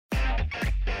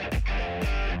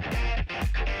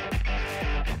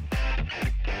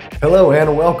Hello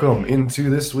and welcome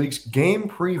into this week's game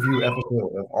preview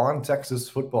episode of On Texas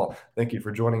Football. Thank you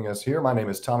for joining us here. My name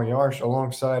is Tommy Arsh,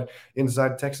 alongside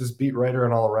Inside Texas beat writer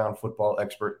and all-around football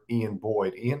expert Ian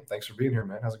Boyd. Ian, thanks for being here,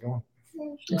 man. How's it going?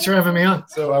 Thanks for having me on.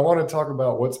 So I want to talk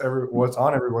about what's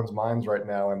on everyone's minds right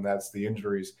now, and that's the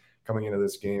injuries coming into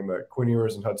this game. Quinn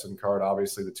Ewers and Hudson Card,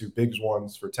 obviously the two big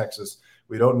ones for Texas.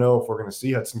 We don't know if we're going to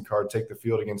see Hudson Card take the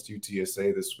field against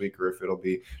UTSA this week or if it'll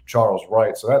be Charles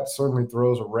Wright. So that certainly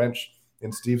throws a wrench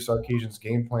in Steve Sarkisian's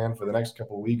game plan for the next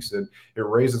couple of weeks, and it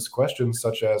raises questions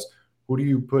such as, who do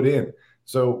you put in?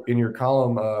 So in your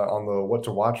column on the what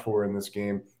to watch for in this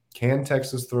game, can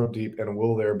Texas throw deep, and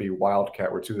will there be Wildcat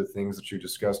were two of the things that you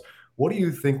discussed. What do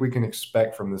you think we can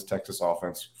expect from this Texas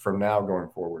offense from now going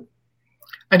forward?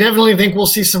 I definitely think we'll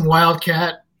see some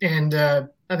Wildcat, and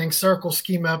I think Sark will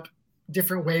scheme up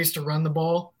different ways to run the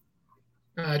ball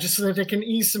just so that they can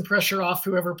ease some pressure off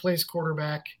whoever plays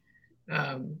quarterback.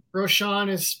 Roschon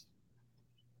is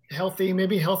healthy,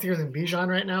 maybe healthier than Bijan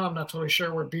right now. I'm not totally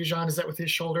sure where Bijan is at with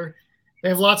his shoulder. They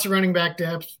have lots of running back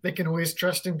depth. They can always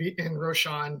trust in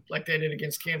Roschon like they did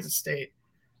against Kansas State.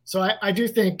 So I do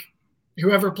think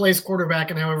whoever plays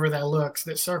quarterback and however that looks,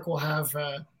 that Sark will have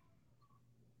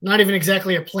not even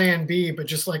exactly a plan B, but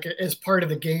just like as part of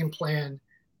the game plan,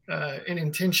 an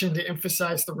intention to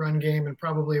emphasize the run game, and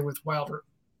probably with Wild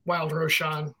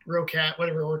Roschon, Rocat,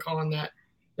 whatever we're calling that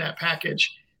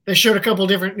package. They showed a couple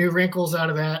different new wrinkles out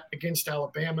of that against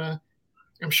Alabama.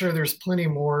 I'm sure there's plenty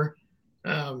more.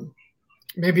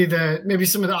 Maybe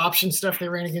some of the option stuff they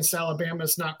ran against Alabama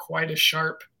is not quite as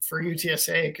sharp for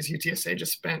UTSA, because UTSA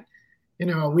just spent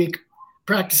a week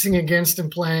practicing against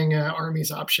and playing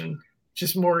Army's option,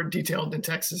 just more detailed than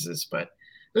Texas's. But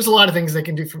there's a lot of things they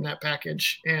can do from that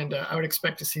package, and I would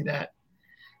expect to see that.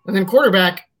 And then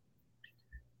quarterback,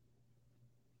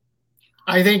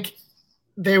 I think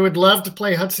they would love to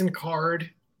play Hudson Card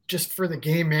just for the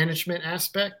game management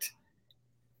aspect.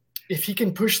 If he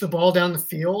can push the ball down the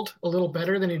field a little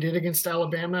better than he did against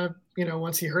Alabama,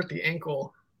 once he hurt the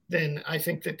ankle, then I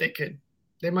think that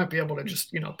they might be able to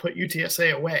just, put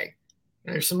UTSA away.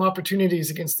 And there's some opportunities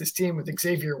against this team with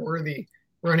Xavier Worthy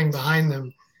running behind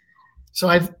them. So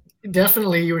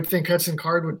you would think Hudson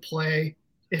Card would play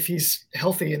if he's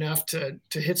healthy enough to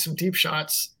hit some deep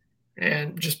shots,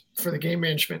 and just for the game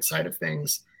management side of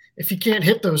things. If he can't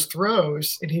hit those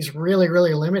throws and he's really,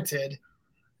 really limited,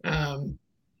 then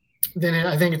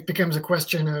I think it becomes a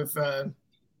question of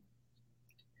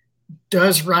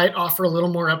does Wright offer a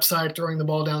little more upside throwing the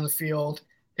ball down the field?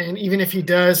 And even if he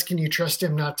does, can you trust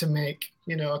him not to make,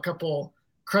 a couple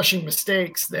crushing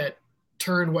mistakes that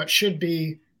turn what should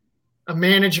be a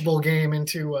manageable game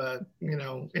into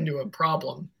a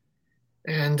problem?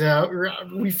 And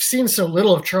we've seen so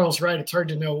little of Charles Wright, it's hard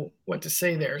to know what to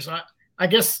say there. So I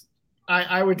guess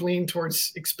I would lean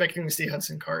towards expecting to see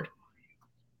Hudson Card.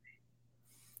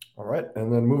 All right,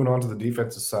 and then moving on to the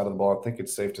defensive side of the ball, I think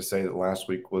it's safe to say that last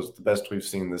week was the best we've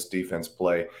seen this defense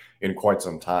play in quite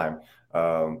some time.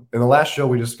 In the last show,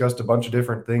 we discussed a bunch of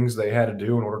different things they had to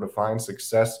do in order to find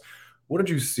success. What did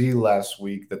you see last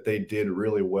week that they did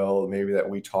really well, maybe that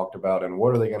we talked about, and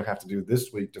what are they going to have to do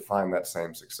this week to find that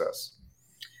same success?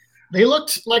 They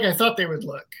looked like I thought they would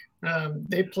look.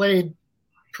 They played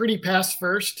pretty pass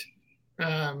first.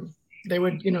 They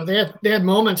had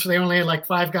moments where they only had like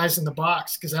 5 guys in the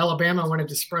box because Alabama wanted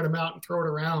to spread them out and throw it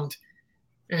around.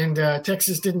 And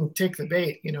Texas didn't take the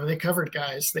bait. They covered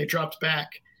guys. They dropped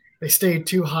back. They stayed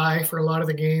too high for a lot of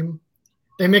the game.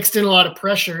 They mixed in a lot of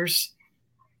pressures,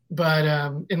 but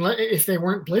if they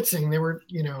weren't blitzing, they were,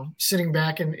 sitting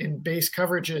back in base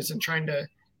coverages and trying to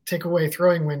take away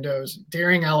throwing windows,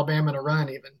 daring Alabama to run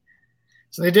even.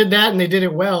 So they did that, and they did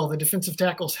it well. The defensive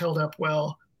tackles held up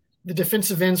well. The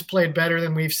defensive ends played better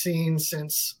than we've seen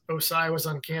since Osai was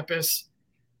on campus.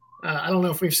 I don't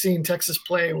know if we've seen Texas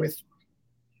play with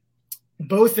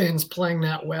both ends playing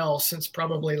that well since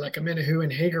probably like Amenahu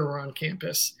and Hager were on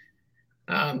campus.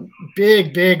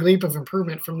 Big leap of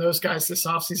improvement from those guys this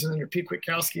offseason under Pete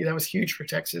Kwiatkowski. That was huge for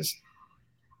Texas.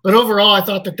 But overall, I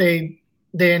thought that they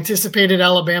anticipated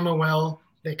Alabama well.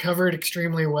 They covered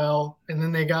extremely well. And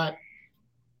then they got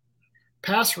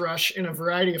pass rush in a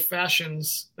variety of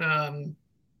fashions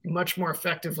much more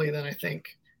effectively than I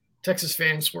think Texas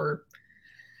fans were.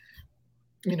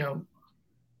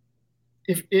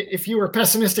 If you were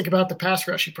pessimistic about the pass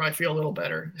rush, you probably feel a little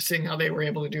better seeing how they were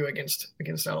able to do against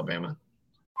Alabama.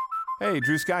 Hey,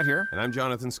 Drew Scott here, and I'm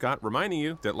Jonathan Scott, reminding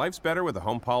you that life's better with a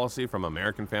home policy from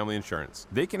American Family Insurance.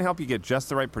 They can help you get just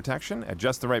the right protection at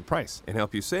just the right price and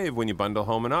help you save when you bundle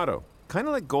home and auto. Kind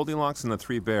of like Goldilocks and the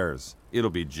Three Bears. It'll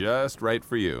be just right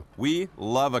for you. We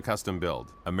love a custom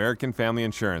build. American Family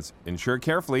Insurance. Insure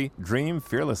carefully, dream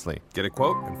fearlessly. Get a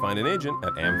quote and find an agent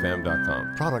at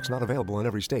amfam.com. Products not available in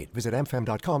every state. Visit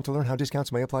amfam.com to learn how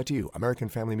discounts may apply to you. American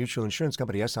Family Mutual Insurance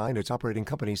Company, SI, and its operating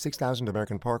company, 6000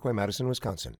 American Parkway, Madison,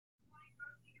 Wisconsin.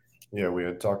 Yeah, we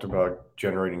had talked about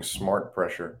generating smart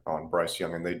pressure on Bryce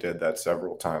Young, and they did that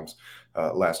several times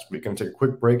last week. I'm going to take a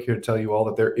quick break here to tell you all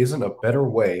that there isn't a better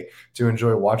way to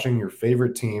enjoy watching your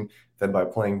favorite team than by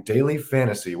playing daily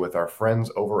fantasy with our friends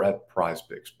over at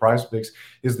PrizePicks. PrizePicks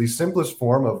is the simplest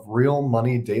form of real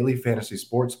money daily fantasy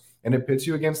sports, and it pits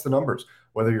you against the numbers.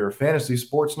 Whether you're a fantasy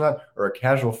sports nut or a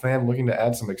casual fan looking to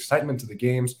add some excitement to the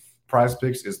games,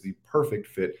 PrizePicks is the perfect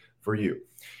fit for you.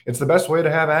 It's the best way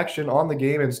to have action on the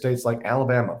game in states like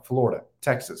Alabama, Florida,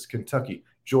 Texas, Kentucky,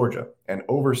 Georgia, and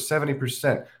over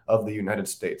 70% of the United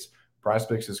States.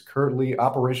 PrizePicks is currently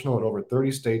operational in over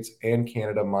 30 states and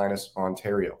Canada minus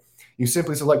Ontario. You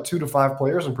simply select 2 to 5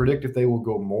 players and predict if they will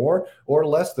go more or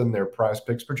less than their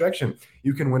PrizePicks projection.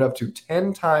 You can win up to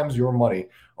 10 times your money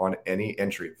on any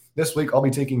entry. This week, I'll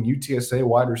be taking UTSA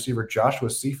wide receiver Joshua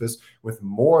Cephas with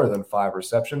more than 5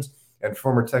 receptions, and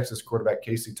former Texas quarterback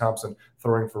Casey Thompson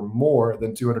throwing for more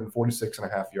than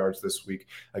 246.5 yards this week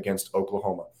against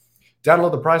Oklahoma. Download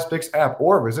the PrizePicks app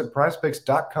or visit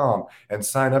prizepicks.com and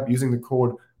sign up using the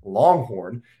code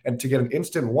LONGHORN and to get an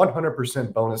instant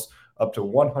 100% bonus up to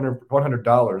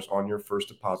 $100 on your first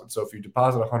deposit. So if you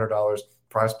deposit $100,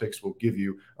 PrizePicks will give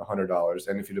you $100.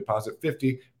 And if you deposit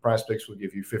 $50, PrizePicks will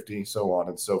give you $50, so on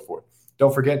and so forth.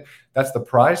 Don't forget, that's the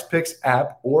PrizePicks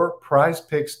app or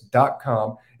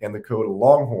prizepicks.com and the code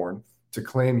LONGHORN to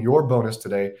claim your bonus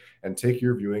today and take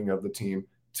your viewing of the team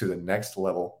to the next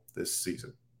level this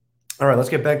season. All right, let's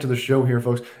get back to the show here,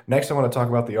 folks. Next, I want to talk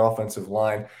about the offensive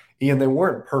line. Ian, they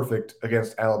weren't perfect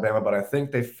against Alabama, but I think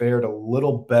they fared a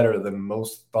little better than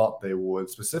most thought they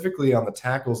would, specifically on the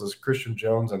tackles as Christian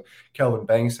Jones and Kelvin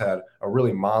Banks had a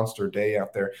really monster day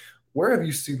out there. Where have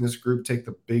you seen this group take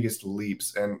the biggest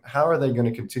leaps, and how are they going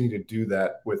to continue to do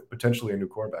that with potentially a new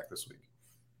quarterback this week?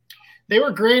 They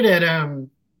were great at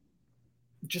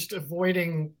just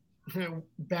avoiding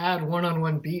bad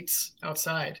one-on-one beats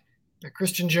outside.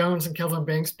 Christian Jones and Kelvin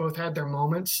Banks both had their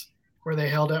moments where they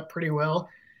held up pretty well.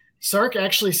 Sark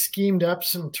actually schemed up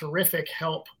some terrific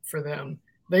help for them.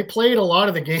 They played a lot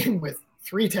of the game with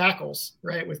 3 tackles,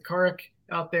 right, with Carrick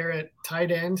out there at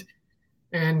tight end.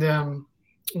 And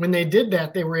when they did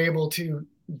that, they were able to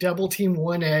double team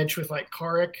one edge with like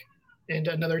Carrick and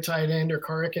another tight end, or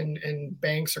Carrick and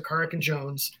Banks, or Carrick and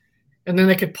Jones. And then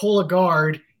they could pull a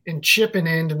guard and chip an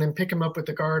end and then pick him up with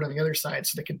the guard on the other side.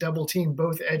 So they could double team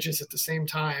both edges at the same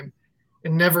time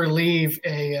and never leave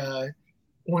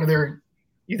one of their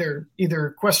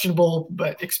either questionable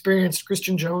but experienced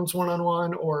Christian Jones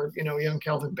one-on-one or, young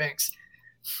Kelvin Banks.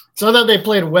 So I thought they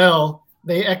played well.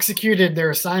 They executed their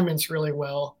assignments really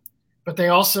well, but they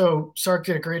also, Sark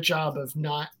did a great job of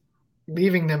not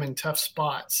leaving them in tough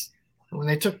spots. When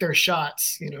they took their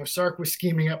shots, Sark was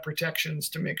scheming up protections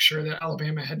to make sure that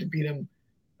Alabama had to beat him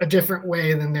a different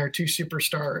way than their 2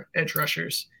 superstar edge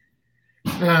rushers.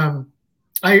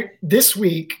 This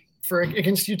week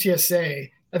against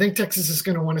UTSA, I think Texas is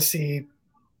going to want to see,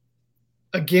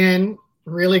 again,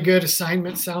 really good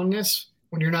assignment soundness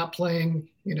when you're not playing,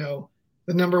 the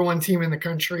number 1 team in the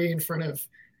country in front of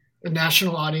a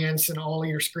national audience and all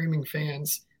your screaming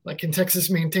fans. Like, can Texas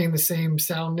maintain the same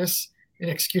soundness in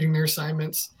executing their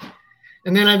assignments?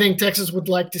 And then I think Texas would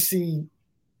like to see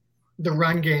the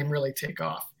run game really take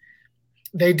off.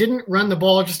 They didn't run the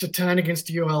ball just a ton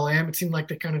against ULM. It seemed like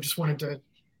they kind of just wanted to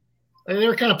 – they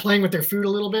were kind of playing with their food a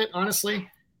little bit, honestly,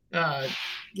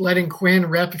 letting Quinn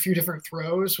rep a few different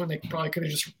throws when they probably could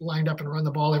have just lined up and run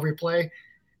the ball every play.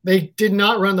 They did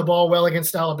not run the ball well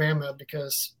against Alabama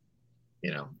because,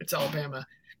 it's Alabama.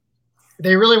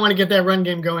 They really want to get that run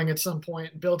game going at some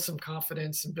point, build some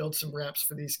confidence and build some reps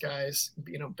for these guys,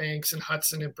 Banks and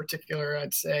Hudson in particular,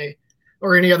 I'd say,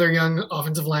 or any other young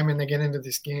offensive lineman they get into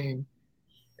this game.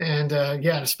 And,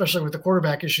 especially with the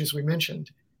quarterback issues we mentioned.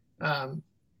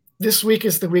 This week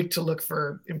is the week to look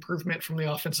for improvement from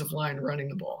the offensive line running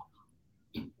the ball.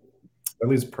 That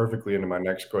leads perfectly into my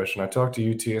next question. I talked to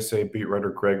UTSA beat writer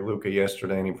Greg Luca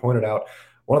yesterday, and he pointed out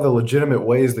one of the legitimate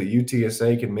ways that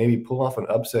UTSA can maybe pull off an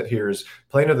upset here is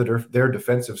playing to their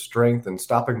defensive strength and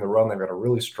stopping the run. They've got a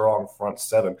really strong front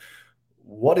 7.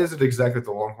 What is it exactly that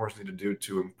the Longhorns need to do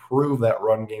to improve that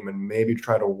run game and maybe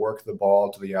try to work the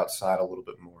ball to the outside a little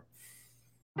bit more?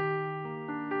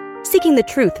 Seeking the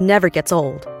truth never gets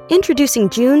old. Introducing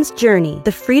June's Journey,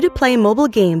 the free-to-play mobile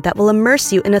game that will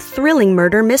immerse you in a thrilling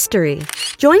murder mystery.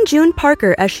 Join June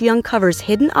Parker as she uncovers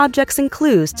hidden objects and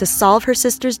clues to solve her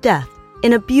sister's death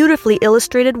in a beautifully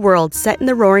illustrated world set in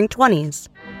the Roaring '20s.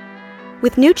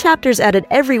 With new chapters added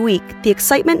every week, the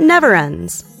excitement never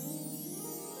ends.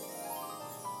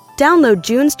 Download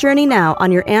June's Journey now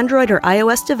on your Android or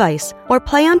iOS device, or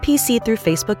play on PC through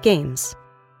Facebook Games.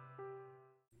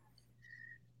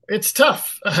 It's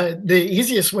tough. The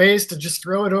easiest way is to just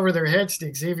throw it over their heads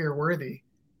to Xavier Worthy.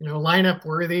 Line up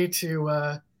Worthy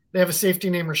to they have a safety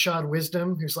named Rashad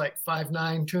Wisdom, who's like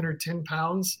 5'9", 210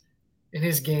 pounds. And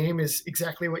his game is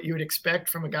exactly what you would expect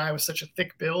from a guy with such a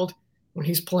thick build. When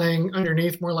he's playing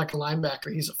underneath, more like a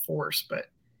linebacker, he's a force, but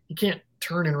you can't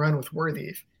turn and run with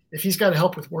Worthy. If he's got to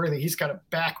help with Worthy, he's got to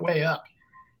back way up.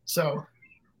 So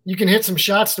you can hit some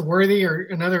shots to Worthy or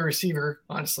another receiver.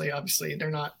 Honestly, obviously,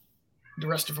 they're not. The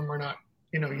rest of them are not,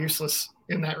 useless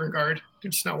in that regard.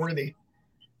 They're just not worthy.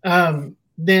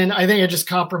 Then I think it just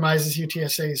compromises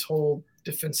UTSA's whole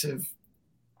defensive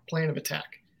plan of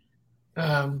attack.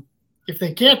 If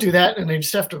they can't do that and they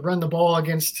just have to run the ball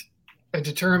against a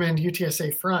determined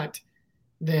UTSA front,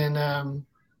 then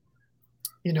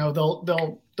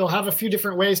they'll have a few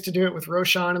different ways to do it with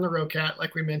Roschon and the Rocat,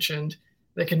 like we mentioned.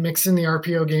 They can mix in the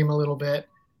RPO game a little bit,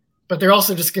 but they're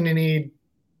also just going to need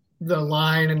the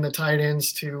line and the tight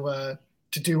ends to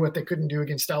do what they couldn't do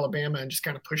against Alabama and just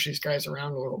kind of push these guys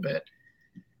around a little bit,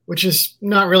 which is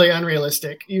not really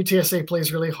unrealistic. UTSA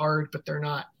plays really hard, but they're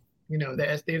not,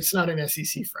 it's not an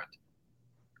SEC front.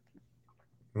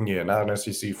 Yeah, not an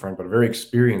SEC front, but a very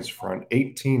experienced front.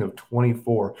 18 of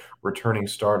 24 returning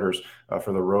starters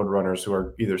for the Roadrunners, who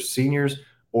are either seniors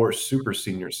or super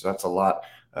seniors. So that's a lot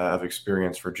of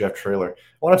experience for Jeff Traylor. I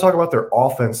want to talk about their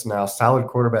offense now. Solid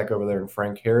quarterback over there in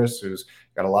Frank Harris, who's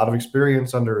got a lot of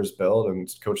experience under his belt. And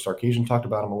Coach Sarkisian talked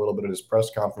about him a little bit at his press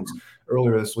conference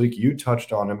earlier this week. You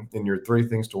touched on him in your 3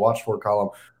 things to watch for column.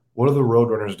 What do the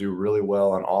Roadrunners do really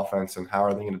well on offense, and how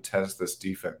are they going to test this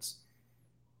defense?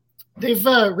 They've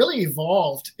really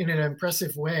evolved in an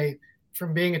impressive way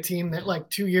from being a team that, like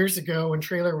 2 years ago when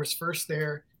Traylor was first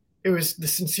there, it was the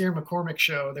Sincere McCormick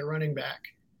show, their running back.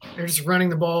 They're just running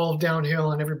the ball downhill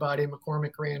on everybody.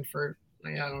 McCormick ran for,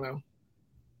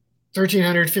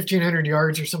 1,300, 1,500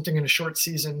 yards or something in a short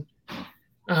season.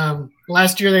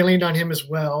 Last year they leaned on him as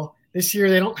well. This year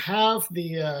they don't have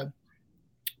the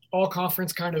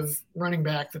all-conference kind of running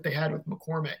back that they had with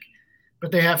McCormick,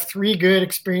 but they have 3 good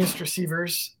experienced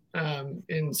receivers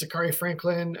in Zachary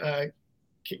Franklin,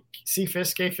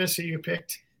 K-Fis, who you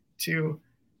picked to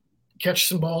catch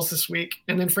some balls this week.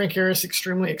 And then Frank Harris,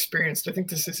 extremely experienced. I think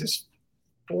this is his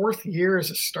 4th year as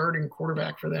a starting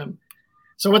quarterback for them.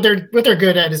 So what they're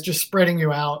good at is just spreading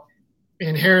you out,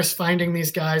 and Harris finding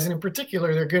these guys. And in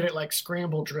particular, they're good at like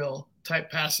scramble drill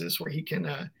type passes where he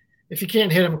can, if you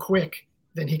can't hit them quick,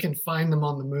 then he can find them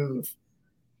on the move.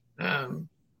 And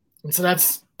so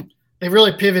they've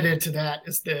really pivoted to that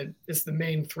as the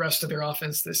main thrust of their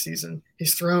offense this season.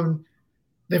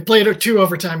 They've played 2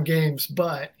 overtime games,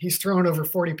 but he's thrown over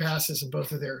 40 passes in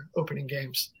both of their opening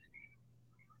games.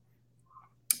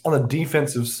 On the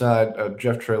defensive side,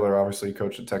 Jeff Traylor obviously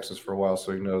coached at Texas for a while,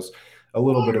 so he knows a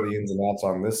little bit of the ins and outs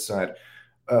on this side.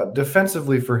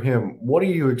 Defensively for him, what do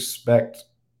you expect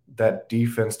that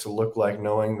defense to look like,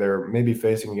 knowing they're maybe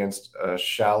facing against a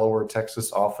shallower Texas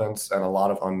offense and a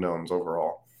lot of unknowns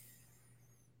overall?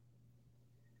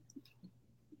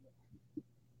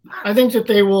 I think that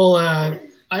they will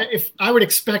I would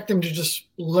expect them to just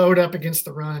load up against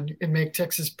the run and make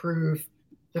Texas prove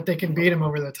that they can beat them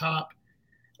over the top.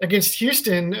 Against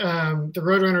Houston, the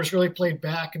Roadrunners really played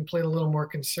back and played a little more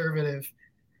conservative.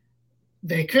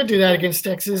 They could do that against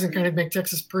Texas and kind of make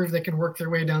Texas prove they can work their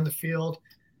way down the field.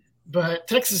 But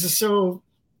Texas is so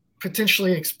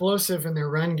potentially explosive in their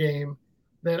run game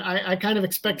that I kind of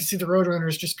expect to see the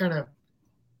Roadrunners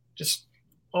just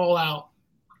all out.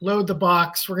 Load the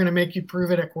box. We're going to make you prove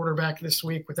it at quarterback this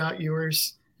week without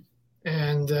Ewers,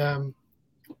 and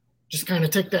just kind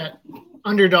of take that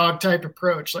underdog type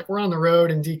approach. Like, we're on the road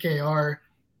in DKR.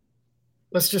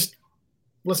 Let's just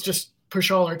push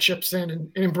all our chips in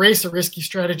and embrace a risky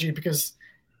strategy, because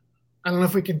I don't know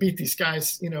if we can beat these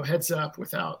guys, heads up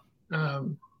without,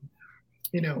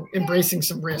 embracing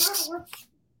some risks.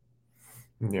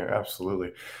 Yeah,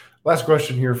 absolutely. Last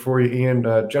question here for you, Ian.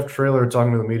 Jeff Traylor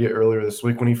talking to the media earlier this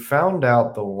week. When he found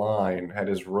out the line had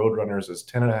his Roadrunners as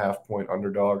 10.5-point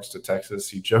underdogs to Texas,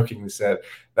 he jokingly said,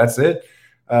 "That's it."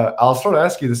 I'll sort of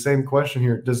ask you the same question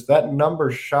here. Does that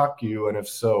number shock you? And if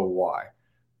so, why?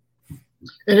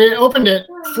 It opened at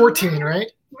 14,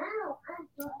 right?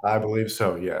 I believe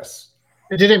so, yes.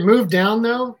 Did it move down,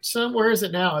 though, some? Where is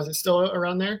it now? Is it still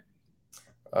around there?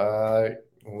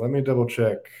 Let me double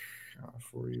check.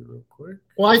 for you real quick.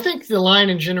 Well, I think the line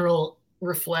in general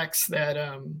reflects that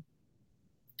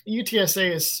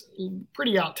UTSA is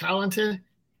pretty out-talented.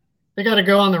 They got to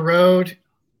go on the road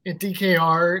at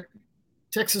DKR.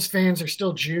 Texas fans are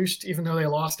still juiced, even though they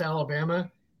lost to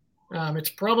Alabama. It's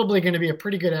probably going to be a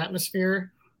pretty good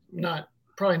atmosphere.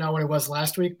 Probably not what it was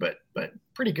last week, but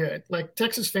pretty good. Like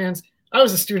Texas fans, I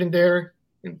was a student there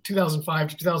in 2005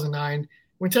 to 2009.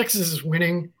 When Texas is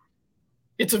winning,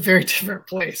 it's a very different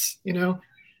place. There's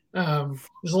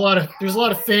a lot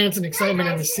of fans and excitement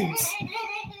in the seats.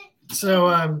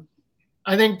 So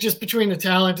I think just between the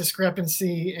talent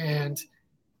discrepancy and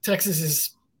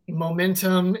Texas's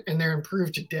momentum and their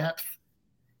improved depth,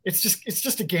 it's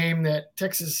just a game that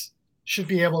Texas should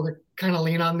be able to kind of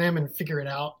lean on them and figure it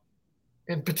out,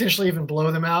 and potentially even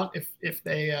blow them out if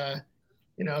they,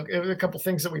 if a couple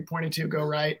things that we pointed to go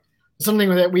right. Something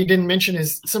that we didn't mention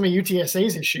is some of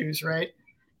UTSA's issues, right?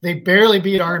 They barely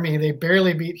beat Army. They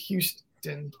barely beat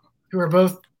Houston, who are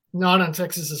both not on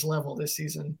Texas's level this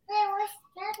season.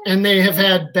 And they have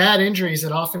had bad injuries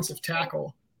at offensive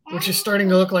tackle, which is starting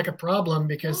to look like a problem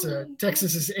because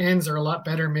Texas's ends are a lot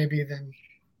better maybe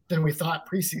than we thought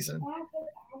preseason.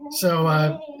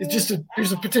 So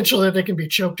there's a potential that they can be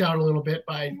choked out a little bit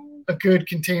by a good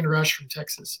contained rush from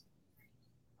Texas.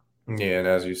 Yeah, and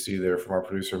as you see there from our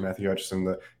producer, Matthew Hutchison,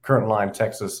 the current line,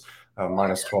 Texas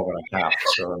minus 12.5.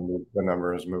 So the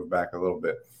number has moved back a little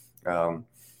bit.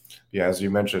 As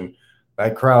you mentioned,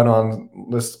 that crowd on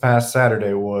this past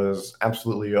Saturday was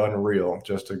absolutely unreal.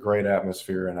 Just a great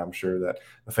atmosphere, and I'm sure that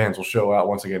the fans will show out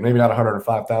once again. Maybe not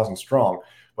 105,000 strong,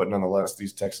 but nonetheless,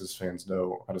 these Texas fans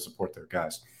know how to support their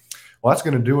guys. Well, that's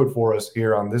going to do it for us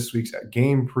here on this week's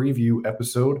game preview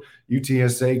episode.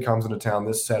 UTSA comes into town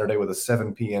this Saturday with a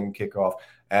 7 p.m. kickoff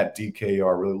at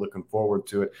DKR. Really looking forward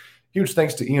to it. Huge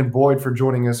thanks to Ian Boyd for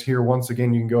joining us here once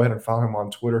again. You can go ahead and follow him on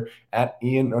Twitter at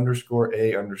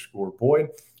Ian_A_Boyd.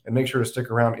 And make sure to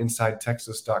stick around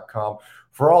InsideTexas.com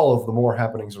for all of the more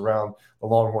happenings around the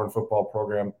Longhorn football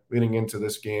program leading into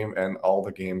this game and all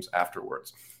the games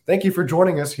afterwards. Thank you for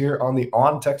joining us here on the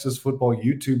On Texas Football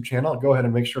YouTube channel. Go ahead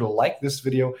and make sure to like this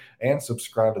video and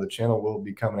subscribe to the channel. We'll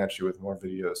be coming at you with more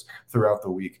videos throughout the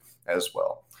week as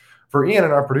well. For Ian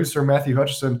and our producer, Matthew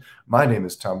Hutchison, my name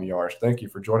is Tommy Yarsh. Thank you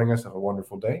for joining us. Have a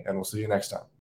wonderful day, and we'll see you next time.